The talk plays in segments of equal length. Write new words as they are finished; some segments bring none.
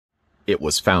It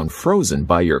was found frozen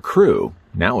by your crew.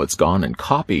 Now it's gone and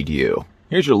copied you.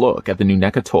 Here's your look at the new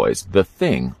NECA toys, The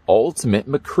Thing Ultimate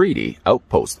MacReady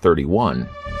Outpost 31.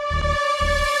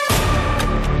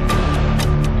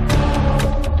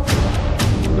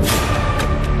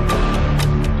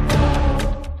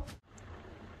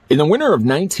 In the winter of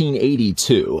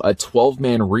 1982, a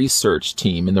 12-man research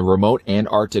team in the remote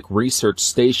Antarctic Research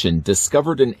Station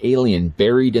discovered an alien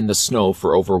buried in the snow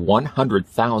for over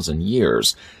 100,000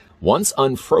 years. Once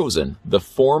unfrozen, the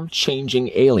form-changing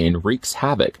alien wreaks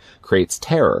havoc, creates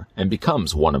terror, and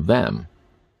becomes one of them.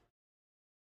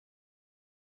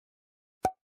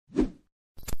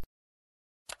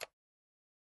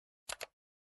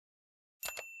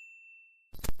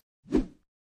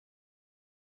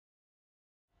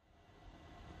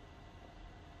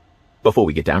 Before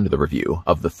we get down to the review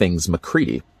of the Thing's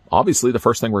MacReady, obviously the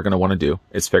first thing we're going to want to do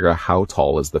is figure out how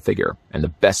tall is the figure. And the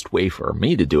best way for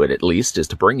me to do it, at least, is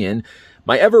to bring in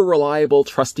my ever-reliable,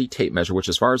 trusty tape measure, which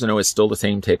as far as I know is still the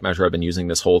same tape measure I've been using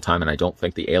this whole time, and I don't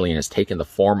think the alien has taken the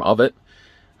form of it.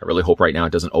 I really hope right now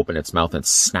it doesn't open its mouth and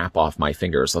snap off my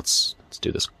fingers. Let's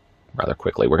do this rather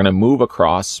quickly. We're going to move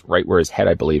across right where his head,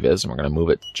 I believe, is, and we're going to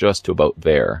move it just to about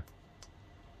there.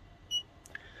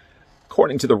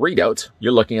 According to the readout,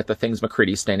 you're looking at the Thing's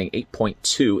MacReady standing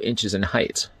 8.2 inches in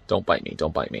height. Don't bite me,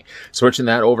 don't bite me. Switching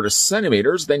that over to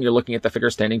centimeters, then you're looking at the figure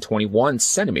standing 21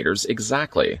 centimeters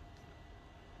exactly.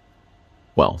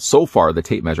 Well, so far the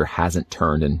tape measure hasn't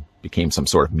turned and became some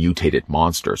sort of mutated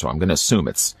monster, so I'm going to assume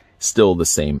it's still the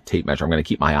same tape measure. I'm going to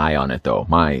keep my eye on it, though.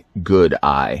 My good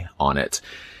eye on it.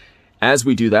 As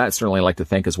we do that, I'd certainly like to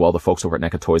thank as well the folks over at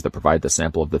NECA Toys that provide the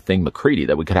sample of the Thing MacReady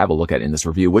that we could have a look at in this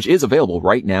review, which is available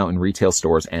right now in retail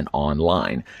stores and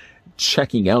online.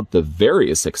 Checking out the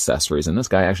various accessories, and this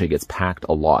guy actually gets packed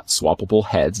a lot. Swappable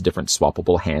heads, different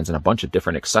swappable hands, and a bunch of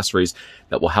different accessories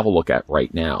that we'll have a look at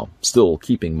right now. Still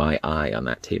keeping my eye on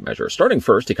that tape measure. Starting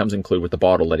first, he comes included with the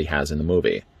bottle that he has in the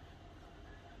movie.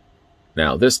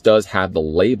 Now, this does have the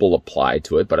label applied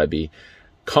to it, but I'd be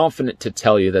confident to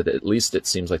tell you that at least it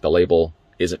seems like the label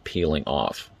isn't peeling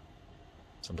off.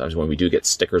 Sometimes when we do get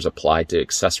stickers applied to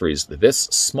accessories this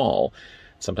small,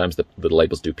 sometimes the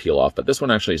labels do peel off, but this one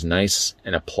actually is nice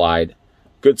and applied.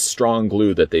 Good strong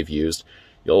glue that they've used.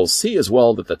 You'll see as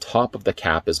well that the top of the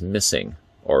cap is missing,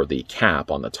 or the cap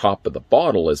on the top of the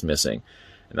bottle is missing,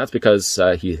 and that's because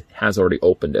he has already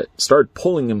opened it. Started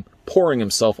pouring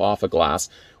himself off a glass,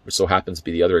 which so happens to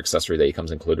be the other accessory that he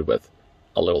comes included with.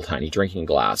 A little tiny drinking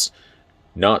glass.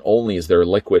 Not only is there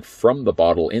liquid from the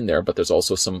bottle in there, but there's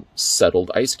also some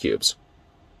settled ice cubes.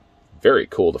 Very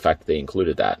cool, the fact that they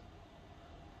included that.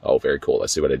 Oh, very cool.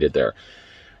 Let's see what I did there.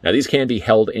 Now, these can be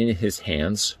held in his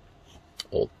hands.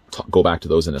 We'll go back to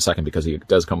those in a second because he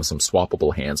does come with some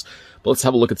swappable hands. But let's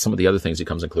have a look at some of the other things he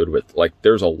comes included with. Like,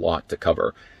 there's a lot to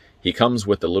cover. He comes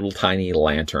with the little tiny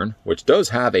lantern, which does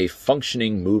have a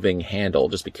functioning, moving handle.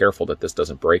 Just be careful that this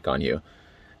doesn't break on you.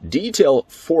 Detail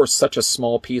for such a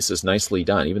small piece is nicely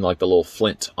done, even like the little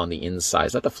flint on the inside.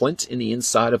 Is that the flint in the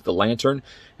inside of the lantern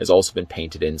has also been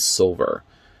painted in silver.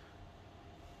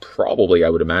 Probably,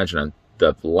 I would imagine,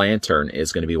 the lantern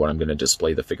is going to be what I'm going to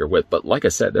display the figure with. But like I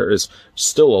said, there is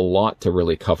still a lot to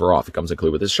really cover off. It comes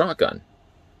included with his shotgun.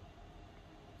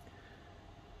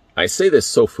 I say this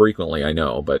so frequently, I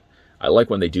know, but I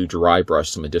like when they do dry brush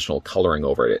some additional coloring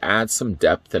over it. It adds some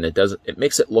depth, and it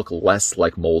makes it look less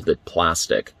like molded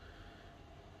plastic.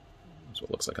 That's what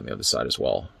it looks like on the other side as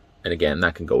well. And again,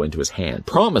 that can go into his hand.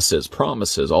 Promises,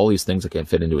 all these things that can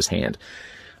fit into his hand.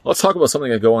 Let's talk about something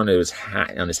that go onto his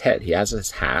hat, on his head. He has his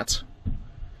hat.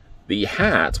 The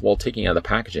hat, while taking out the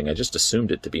packaging, I just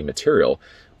assumed it to be material,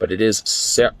 but it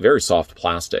is very soft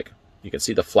plastic. You can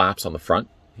see the flaps on the front.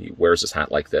 He wears his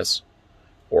hat like this,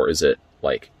 or is it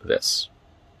like this?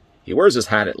 He wears his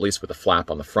hat at least with a flap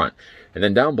on the front. And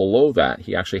then down below that,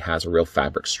 he actually has a real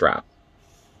fabric strap.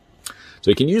 So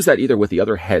you can use that either with the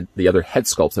other head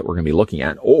sculpts that we're going to be looking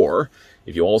at, or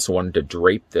if you also wanted to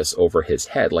drape this over his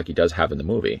head like he does have in the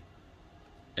movie,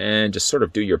 and just sort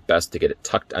of do your best to get it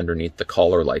tucked underneath the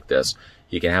collar like this,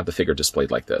 you can have the figure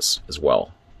displayed like this as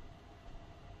well.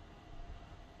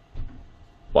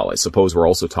 Well, I suppose we're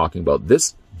also talking about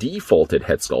this defaulted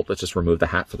head sculpt. Let's just remove the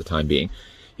hat for the time being.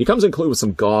 He comes included with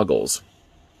some goggles.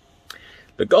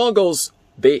 The goggles,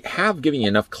 they have given you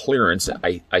enough clearance,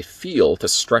 I feel, to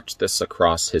stretch this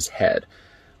across his head.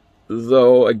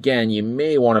 Though, again, you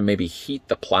may want to maybe heat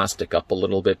the plastic up a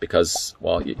little bit because,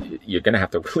 well, you're going to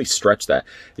have to really stretch that.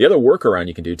 The other workaround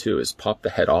you can do, too, is pop the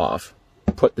head off,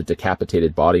 put the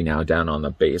decapitated body now down on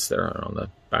the base there, on the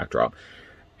backdrop,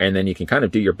 and then you can kind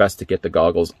of do your best to get the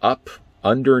goggles up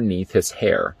underneath his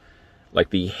hair. Like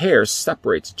the hair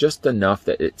separates just enough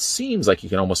that it seems like you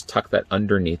can almost tuck that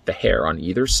underneath the hair on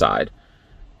either side.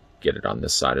 Get it on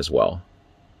this side as well.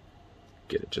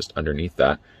 Get it just underneath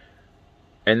that.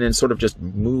 And then sort of just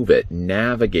move it,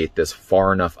 navigate this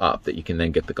far enough up that you can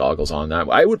then get the goggles on that.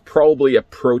 I would probably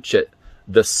approach it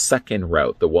the second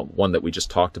route, the one that we just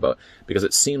talked about, because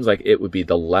it seems like it would be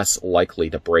the less likely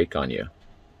to break on you.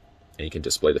 And you can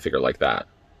display the figure like that.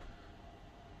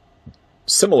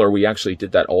 Similar, we actually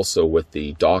did that also with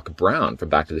the Doc Brown from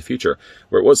Back to the Future,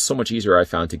 where it was so much easier, I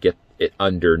found, to get it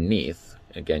underneath.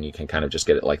 Again, you can kind of just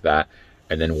get it like that.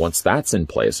 And then once that's in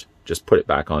place, just put it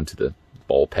back onto the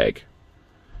ball peg.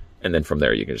 And then from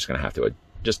there, you're just going to have to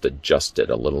just adjust it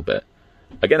a little bit.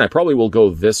 Again, I probably will go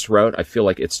this route. I feel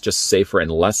like it's just safer and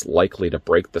less likely to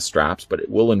break the straps, but it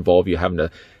will involve you having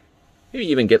to maybe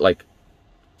even get like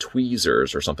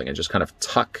tweezers or something and just kind of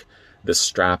tuck the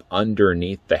strap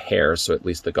underneath the hair so at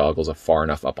least the goggles are far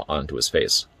enough up onto his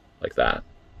face, like that.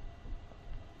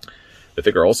 The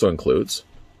figure also includes,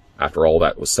 after all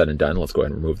that was said and done, let's go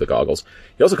ahead and remove the goggles.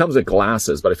 He also comes with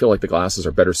glasses, but I feel like the glasses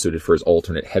are better suited for his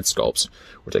alternate head sculpts,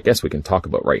 which I guess we can talk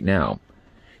about right now.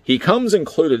 He comes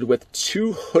included with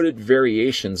 2 hooded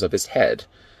variations of his head.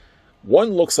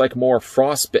 One looks like more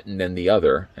frostbitten than the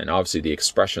other, and obviously the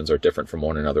expressions are different from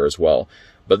one another as well.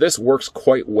 But this works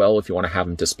quite well if you want to have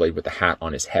him displayed with the hat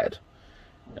on his head.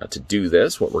 Now to do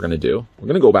this, what we're going to do, we're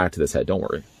going to go back to this head, don't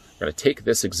worry. We're going to take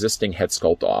this existing head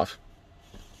sculpt off.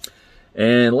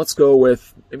 And let's go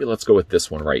with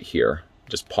this one right here.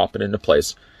 Just pop it into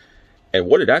place. And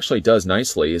what it actually does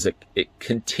nicely is it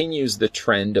continues the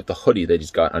trend of the hoodie that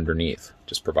he's got underneath.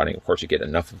 Just providing, of course, you get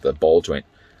enough of the ball joint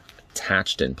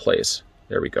attached in place.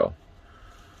 There we go.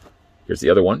 Here's the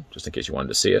other one, just in case you wanted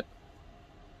to see it.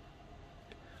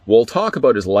 We'll talk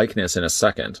about his likeness in a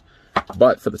second,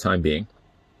 but for the time being,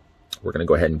 we're going to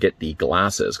go ahead and get the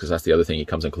glasses, because that's the other thing he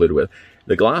comes included with.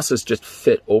 The glasses just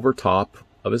fit over top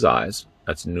of his eyes.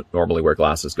 That's normally where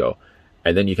glasses go.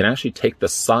 And then you can actually take the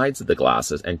sides of the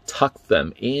glasses and tuck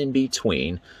them in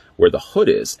between where the hood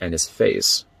is and his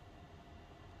face.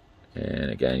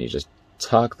 And again, you just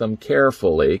tuck them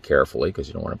carefully, because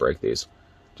you don't want to break these.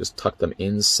 Just tuck them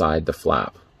inside the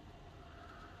flap.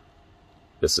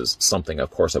 This is something, of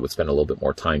course, I would spend a little bit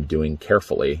more time doing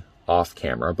carefully off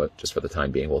camera, but just for the time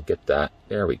being, we'll get that.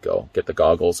 There we go. Get the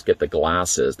goggles, get the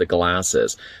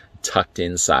glasses tucked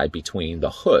inside between the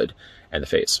hood and the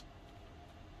face.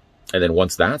 And then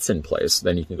once that's in place,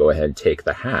 then you can go ahead and take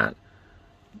the hat,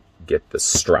 get the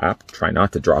strap, try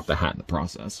not to drop the hat in the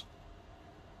process.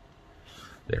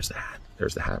 There's the hat.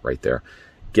 There's the hat right there.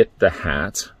 Get the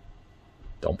hat.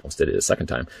 Almost did it a second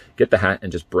time. Get the hat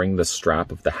and just bring the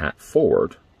strap of the hat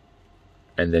forward.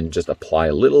 And then just apply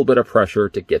a little bit of pressure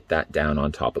to get that down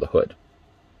on top of the hood.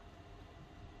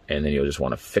 And then you'll just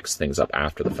want to fix things up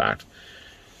after the fact.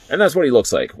 And that's what he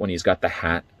looks like when he's got the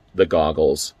hat, the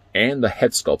goggles, and the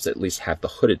head sculpts at least have the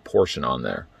hooded portion on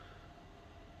there.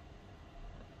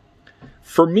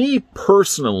 For me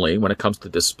personally, when it comes to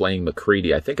displaying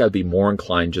MacReady, I think I'd be more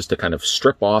inclined just to kind of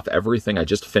strip off everything I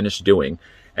just finished doing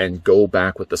and go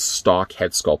back with the stock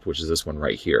head sculpt, which is this one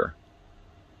right here.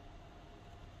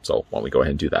 So why don't we go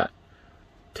ahead and do that.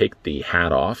 Take the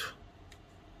hat off.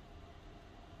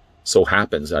 So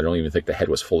happens, I don't even think the head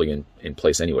was fully in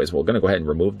place anyways. We're going to go ahead and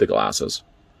remove the glasses.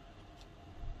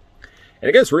 And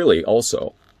I guess really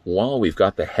also, while we've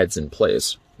got the heads in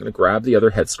place, I'm going to grab the other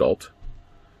head sculpt.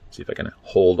 See if I can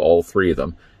hold all 3 of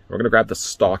them. We're going to grab the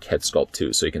stock head sculpt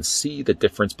too, so you can see the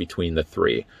difference between the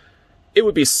 3. It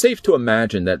would be safe to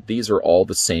imagine that these are all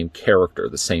the same character,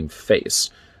 the same face,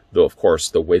 though of course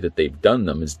the way that they've done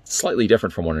them is slightly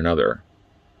different from one another.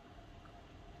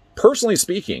 Personally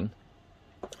speaking,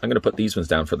 I'm going to put these ones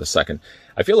down for the second.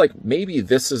 I feel like maybe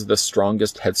this is the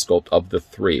strongest head sculpt of the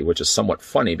 3, which is somewhat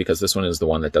funny because this one is the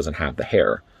one that doesn't have the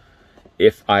hair.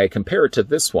 If I compare it to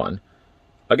this one,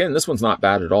 again, this one's not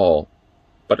bad at all,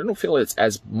 but I don't feel it's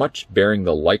as much bearing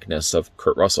the likeness of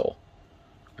Kurt Russell.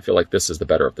 I feel like this is the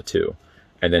better of the 2.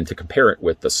 And then to compare it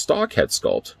with the stock head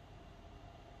sculpt,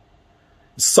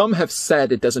 some have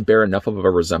said it doesn't bear enough of a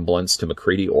resemblance to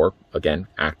MacReady or, again,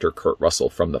 actor Kurt Russell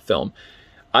from the film.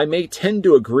 I may tend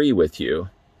to agree with you.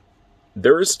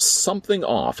 There is something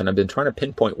off, and I've been trying to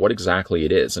pinpoint what exactly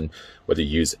it is, and whether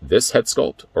you use this head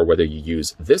sculpt or whether you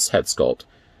use this head sculpt,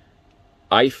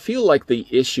 I feel like the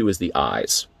issue is the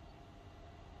eyes.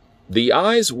 The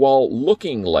eyes, while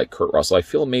looking like Kurt Russell, I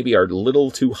feel maybe are a little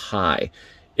too high.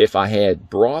 If I had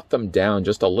brought them down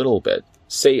just a little bit,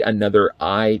 say another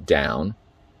eye down,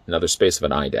 another space of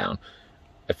an eye down,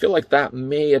 I feel like that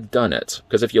may have done it.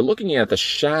 Because if you're looking at the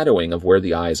shadowing of where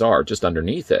the eyes are, just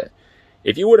underneath it,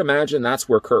 If you would imagine that's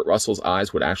where Kurt Russell's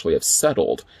eyes would actually have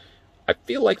settled, I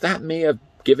feel like that may have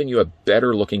given you a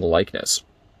better looking likeness.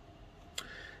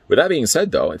 With that being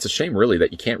said, though, it's a shame really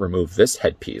that you can't remove this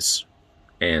headpiece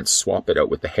and swap it out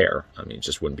with the hair. I mean, it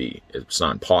just wouldn't be, it's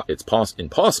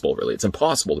impossible really. It's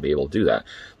impossible to be able to do that.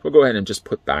 So we'll go ahead and just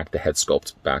put back the head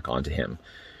sculpt back onto him.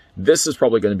 This is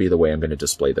probably going to be the way I'm going to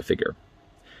display the figure.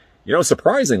 You know,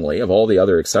 surprisingly, of all the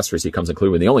other accessories he comes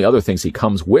included with, the only other things he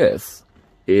comes with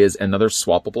is another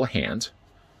swappable hand,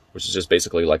 which is just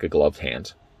basically like a gloved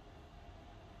hand.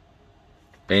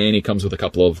 And he comes with a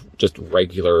couple of just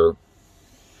regular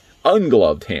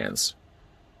ungloved hands.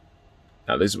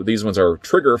 Now, these ones are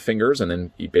trigger fingers, and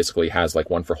then he basically has like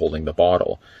one for holding the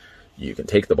bottle. You can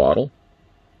take the bottle,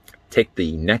 take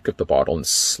the neck of the bottle, and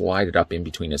slide it up in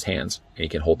between his hands, and he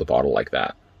can hold the bottle like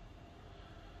that.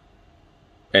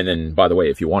 And then, by the way,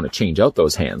 if you want to change out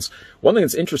those hands, one thing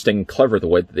that's interesting and clever the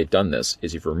way that they've done this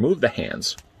is if you remove the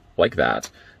hands like that,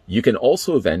 you can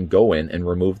also then go in and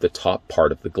remove the top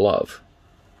part of the glove.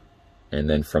 And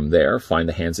then from there, find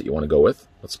the hands that you want to go with.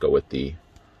 Let's go with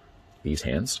these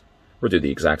hands. We'll do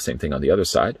the exact same thing on the other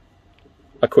side.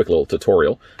 A quick little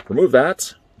tutorial. Remove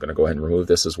that. I'm going to go ahead and remove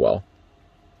this as well.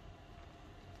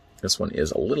 This one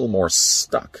is a little more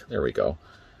stuck. There we go.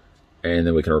 And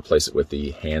then we can replace it with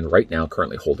the hand right now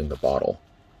currently holding the bottle.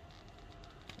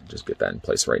 Just get that in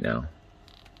place right now.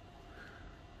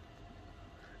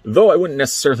 Though I wouldn't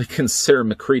necessarily consider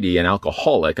MacReady an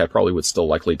alcoholic, I probably would still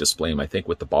likely display him, I think,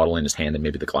 with the bottle in his hand and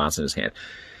maybe the glass in his hand.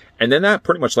 And then that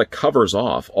pretty much like covers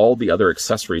off all the other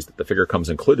accessories that the figure comes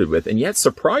included with. And yet,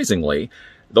 surprisingly,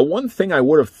 the one thing I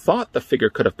would have thought the figure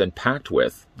could have been packed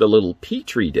with, the little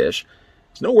Petri dish,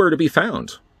 is nowhere to be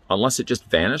found. Unless it just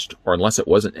vanished, or unless it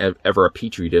wasn't ever a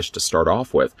Petri dish to start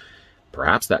off with.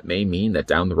 Perhaps that may mean that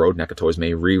down the road, NECA Toys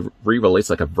may re-release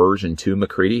like a version 2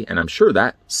 MacReady, and I'm sure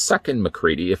that second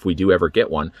MacReady, if we do ever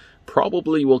get one,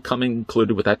 probably will come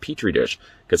included with that Petri dish.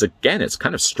 Because again, it's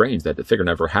kind of strange that the figure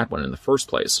never had one in the first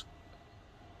place.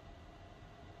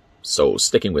 So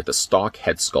sticking with the stock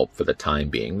head sculpt for the time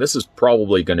being, this is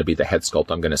probably going to be the head sculpt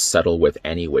I'm going to settle with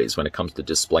anyways when it comes to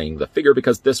displaying the figure,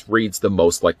 because this reads the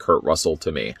most like Kurt Russell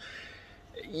to me.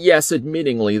 Yes,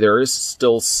 admittingly, there is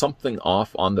still something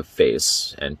off on the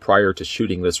face, and prior to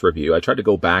shooting this review, I tried to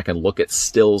go back and look at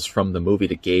stills from the movie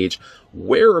to gauge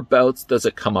whereabouts does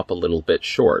it come up a little bit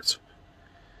short.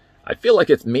 I feel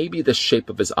like it's maybe the shape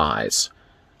of his eyes.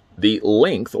 The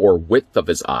length or width of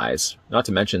his eyes, not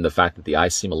to mention the fact that the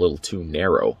eyes seem a little too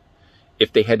narrow.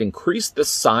 If they had increased the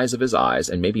size of his eyes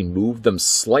and maybe moved them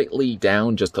slightly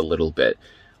down just a little bit,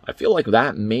 I feel like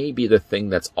that may be the thing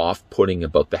that's off-putting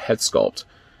about the head sculpt.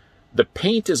 The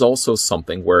paint is also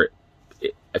something where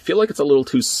I feel like it's a little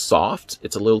too soft.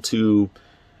 It's a little too,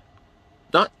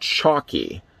 not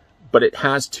chalky, but it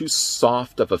has too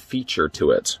soft of a feature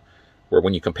to it. Where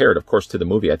when you compare it, of course, to the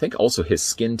movie, I think also his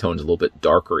skin tone is a little bit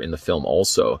darker in the film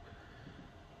also.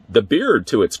 The beard,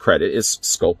 to its credit, is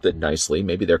sculpted nicely.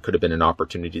 Maybe there could have been an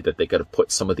opportunity that they could have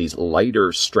put some of these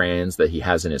lighter strands that he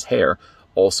has in his hair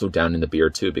also down in the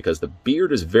beard too, because the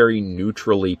beard is very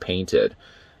neutrally painted,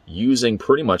 using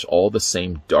pretty much all the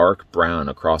same dark brown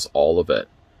across all of it.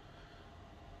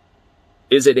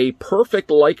 Is it a perfect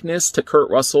likeness to Kurt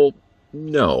Russell?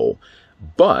 No.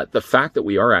 But the fact that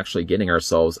we are actually getting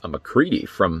ourselves a MacReady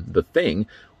from The Thing,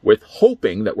 with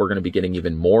hoping that we're going to be getting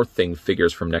even more Thing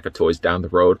figures from NECA Toys down the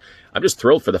road, I'm just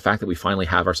thrilled for the fact that we finally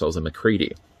have ourselves a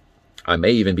MacReady. I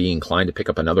may even be inclined to pick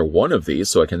up another one of these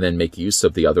so I can then make use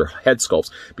of the other head sculpts.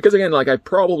 Because again, like I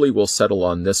probably will settle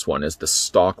on this one as the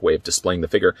stock way of displaying the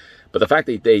figure. But the fact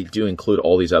that they do include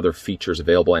all these other features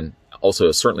available, and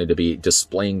also certainly to be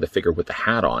displaying the figure with the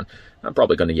hat on, I'm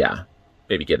probably going to,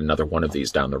 maybe get another one of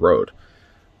these down the road.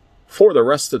 For the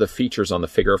rest of the features on the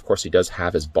figure, of course, he does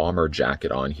have his bomber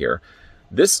jacket on here.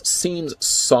 This seems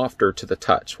softer to the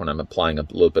touch when I'm applying a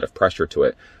little bit of pressure to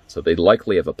it. So they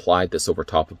likely have applied this over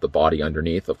top of the body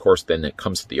underneath. Of course, then it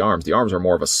comes to the arms. The arms are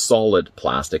more of a solid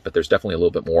plastic, but there's definitely a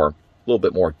little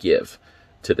bit more give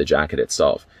to the jacket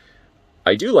itself.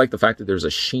 I do like the fact that there's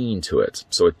a sheen to it,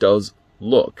 so it does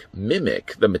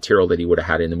mimic the material that he would have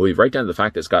had in the movie, right down to the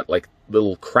fact that it's got like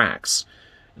little cracks,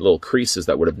 little creases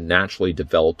that would have naturally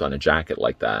developed on a jacket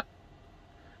like that.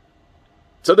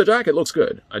 So the jacket looks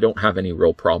good. I don't have any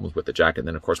real problems with the jacket. And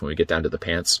then, of course, when we get down to the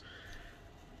pants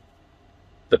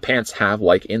have,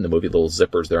 like in the movie, little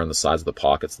zippers there on the sides of the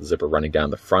pockets, the zipper running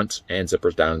down the front and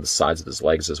zippers down the sides of his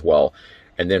legs as well.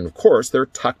 And then, of course, they're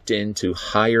tucked into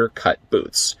higher cut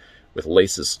boots with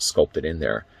laces sculpted in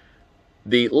there.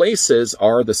 The laces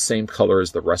are the same color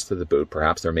as the rest of the boot.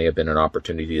 Perhaps there may have been an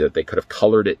opportunity that they could have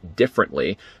colored it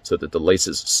differently so that the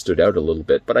laces stood out a little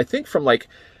bit. But I think from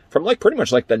pretty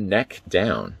much like the neck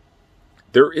down,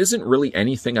 there isn't really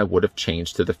anything I would have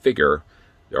changed to the figure.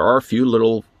 There are a few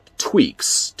little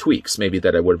tweaks maybe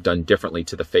that I would have done differently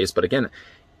to the face. But again,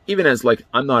 even as like,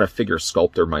 I'm not a figure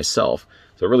sculptor myself,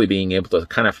 so really being able to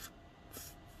kind of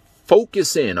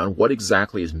focus in on what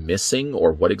exactly is missing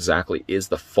or what exactly is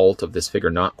the fault of this figure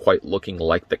not quite looking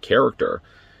like the character.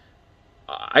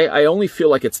 I only feel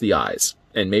like it's the eyes.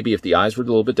 And maybe if the eyes were a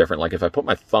little bit different, like if I put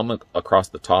my thumb across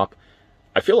the top,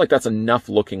 I feel like that's enough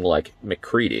looking like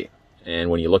MacReady. And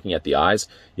when you're looking at the eyes,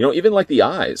 you know, even like the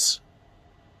eyes,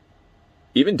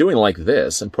 even doing like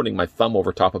this and putting my thumb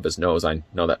over top of his nose, I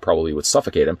know that probably would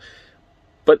suffocate him.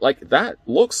 But like that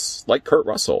looks like Kurt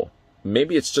Russell.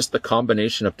 Maybe it's just the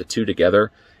combination of the two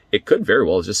together. It could very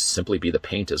well just simply be the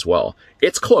paint as well.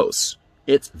 It's close.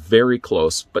 It's very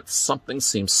close, but something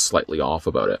seems slightly off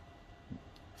about it.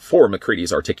 For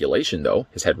MacReady's articulation, though,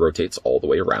 his head rotates all the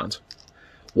way around.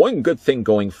 One good thing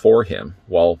going for him,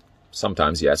 well,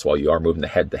 sometimes, yes, while you are moving the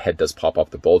head does pop off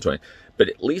the ball joint, but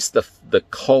at least the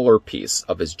collar piece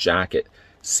of his jacket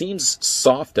seems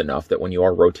soft enough that when you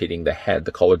are rotating the head,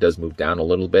 the collar does move down a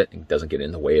little bit and doesn't get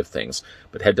in the way of things.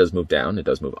 But the head does move down, it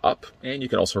does move up, and you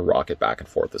can also rock it back and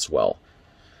forth as well.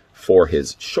 For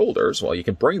his shoulders, well, you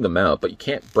can bring them out, but you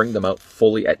can't bring them out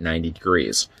fully at 90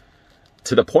 degrees.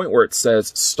 To the point where it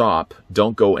says, stop,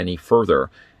 don't go any further,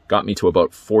 got me to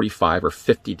about 45 or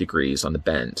 50 degrees on the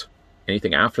bend.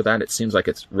 Anything after that, it seems like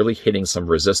it's really hitting some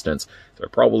resistance, so I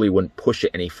probably wouldn't push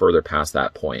it any further past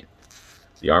that point.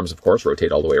 The arms, of course,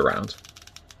 rotate all the way around.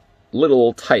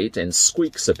 Little tight and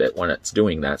squeaks a bit when it's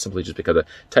doing that, simply just because of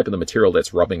the type of the material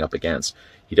that's rubbing up against.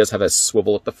 He does have a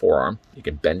swivel at the forearm. You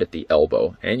can bend at the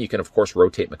elbow, and you can, of course,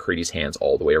 rotate MacReady's hands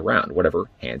all the way around,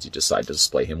 whatever hands you decide to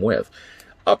display him with.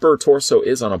 Upper torso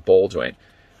is on a ball joint.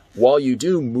 While you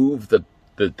do move the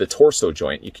torso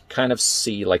joint, you can kind of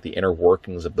see like the inner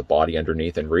workings of the body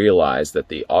underneath and realize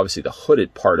that obviously the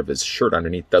hooded part of his shirt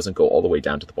underneath doesn't go all the way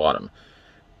down to the bottom.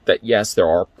 That yes, there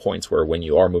are points where when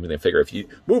you are moving the figure, if you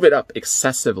move it up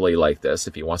excessively like this,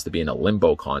 if he wants to be in a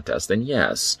limbo contest, then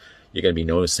yes, you're going to be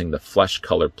noticing the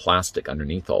flesh-colored plastic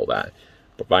underneath all that.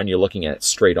 Providing you're looking at it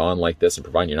straight on like this, and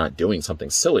providing you're not doing something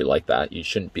silly like that, you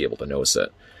shouldn't be able to notice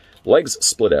it. Legs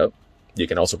split out. You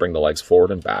can also bring the legs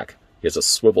forward and back. He has a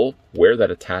swivel where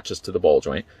that attaches to the ball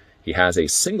joint. He has a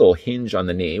single hinge on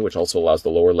the knee, which also allows the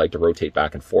lower leg to rotate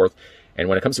back and forth. And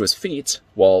when it comes to his feet,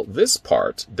 well, this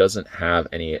part doesn't have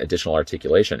any additional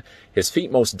articulation. His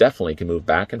feet most definitely can move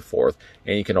back and forth,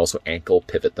 and you can also ankle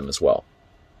pivot them as well.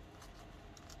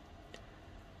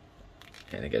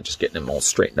 And again, just getting him all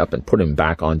straightened up and put him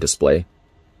back on display.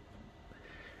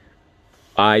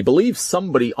 I believe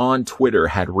somebody on Twitter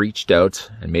had reached out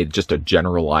and made just a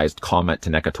generalized comment to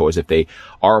NECA Toys if they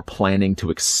are planning to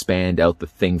expand out the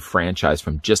Thing franchise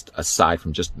from just aside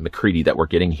from just MacReady that we're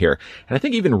getting here. And I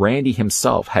think even Randy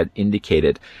himself had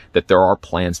indicated that there are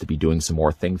plans to be doing some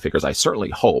more Thing figures. I certainly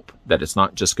hope that it's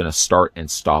not just going to start and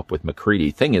stop with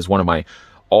MacReady. Thing is one of my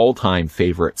all-time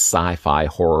favorite sci-fi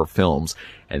horror films,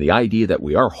 and the idea that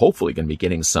we are hopefully going to be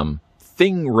getting some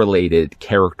Thing-related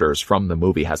characters from the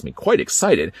movie has me quite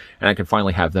excited, and I can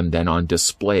finally have them then on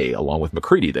display along with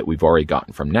MacReady that we've already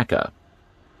gotten from NECA.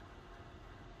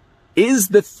 Is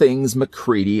the Thing's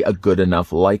MacReady a good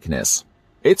enough likeness?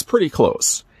 It's pretty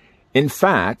close. In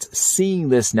fact, seeing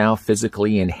this now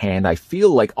physically in hand, I feel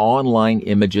like online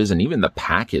images and even the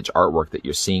package artwork that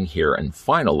you're seeing here and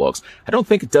final looks, I don't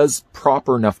think it does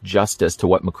proper enough justice to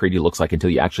what MacReady looks like until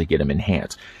you actually get him in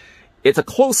hand. It's a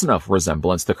close enough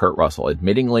resemblance to Kurt Russell.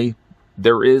 Admittingly,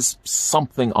 there is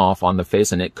something off on the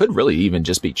face, and it could really even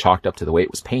just be chalked up to the way it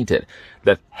was painted.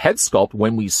 The head sculpt,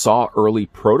 when we saw early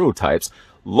prototypes,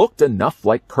 looked enough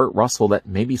like Kurt Russell that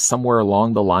maybe somewhere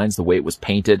along the lines, the way it was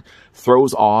painted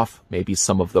throws off maybe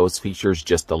some of those features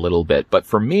just a little bit. But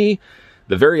for me,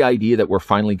 the very idea that we're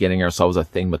finally getting ourselves a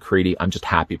Thing MacReady, I'm just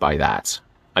happy by that.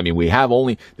 I mean,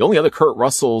 the only other Kurt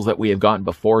Russells that we have gotten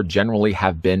before generally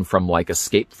have been from like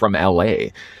Escape from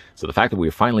LA. So the fact that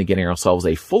we're finally getting ourselves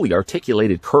a fully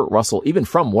articulated Kurt Russell, even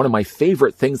from one of my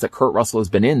favorite things that Kurt Russell has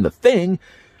been in, The Thing,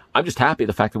 I'm just happy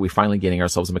the fact that we're finally getting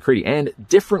ourselves a MacReady, and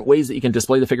different ways that you can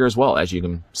display the figure as well, as you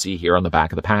can see here on the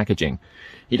back of the packaging.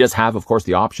 He does have, of course,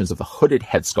 the options of the hooded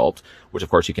head sculpt, which of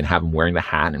course you can have him wearing the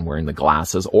hat and wearing the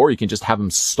glasses, or you can just have him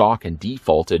stock and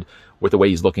defaulted with the way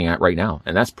he's looking at right now.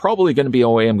 And that's probably going to be a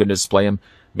way I'm going to display him,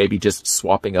 maybe just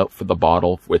swapping out for the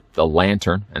bottle with the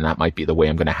lantern, and that might be the way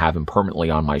I'm going to have him permanently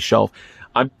on my shelf.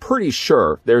 I'm pretty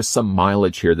sure there's some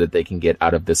mileage here that they can get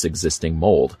out of this existing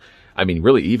mold. I mean,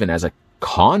 really, even as a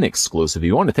con exclusive,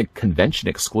 you want to think convention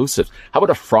exclusive. How about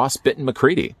a frostbitten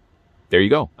MacReady? There you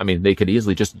go. I mean, they could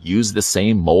easily just use the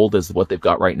same mold as what they've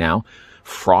got right now,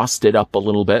 frost it up a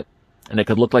little bit, and it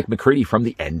could look like MacReady from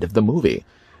the end of the movie.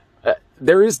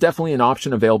 There is definitely an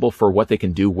option available for what they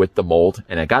can do with the mold,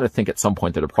 and I got to think at some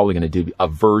point that they're probably going to do a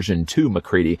version 2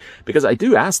 MacReady, because I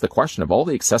do ask the question of all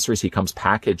the accessories he comes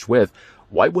packaged with,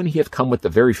 why wouldn't he have come with the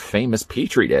very famous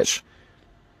Petri dish?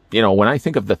 You know, when I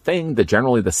think of The Thing,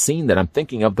 generally the scene that I'm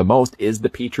thinking of the most is the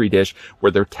Petri dish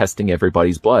where they're testing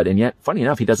everybody's blood, and yet, funny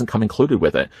enough, he doesn't come included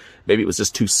with it. Maybe it was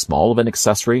just too small of an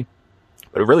accessory.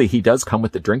 But really, he does come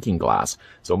with the drinking glass.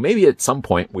 So maybe at some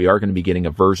point, we are going to be getting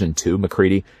a version 2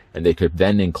 MacReady, and they could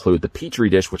then include the Petri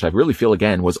dish, which I really feel,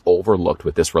 again, was overlooked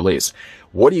with this release.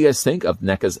 What do you guys think of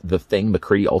NECA's The Thing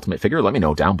MacReady Ultimate figure? Let me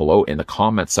know down below in the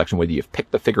comments section whether you've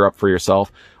picked the figure up for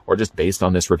yourself or just based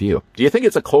on this review. Do you think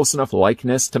it's a close enough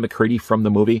likeness to MacReady from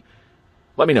the movie?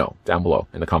 Let me know down below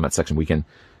in the comments section. We can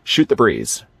shoot the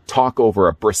breeze, talk over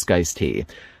a brisk iced tea.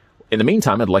 In the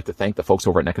meantime, I'd like to thank the folks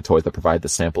over at NECA Toys that provide the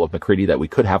sample of MacReady that we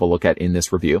could have a look at in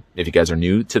this review. If you guys are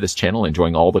new to this channel,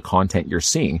 enjoying all the content you're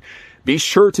seeing, be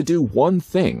sure to do one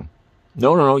thing.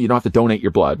 No, you don't have to donate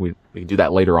your blood. We can do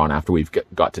that later on after we've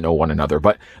got to know one another.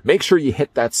 But make sure you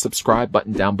hit that subscribe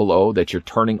button down below, that you're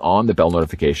turning on the bell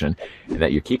notification, and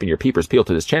that you're keeping your peepers peeled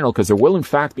to this channel, because there will in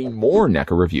fact be more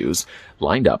NECA reviews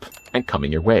lined up and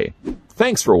coming your way.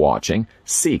 Thanks for watching.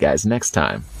 See you guys next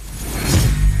time.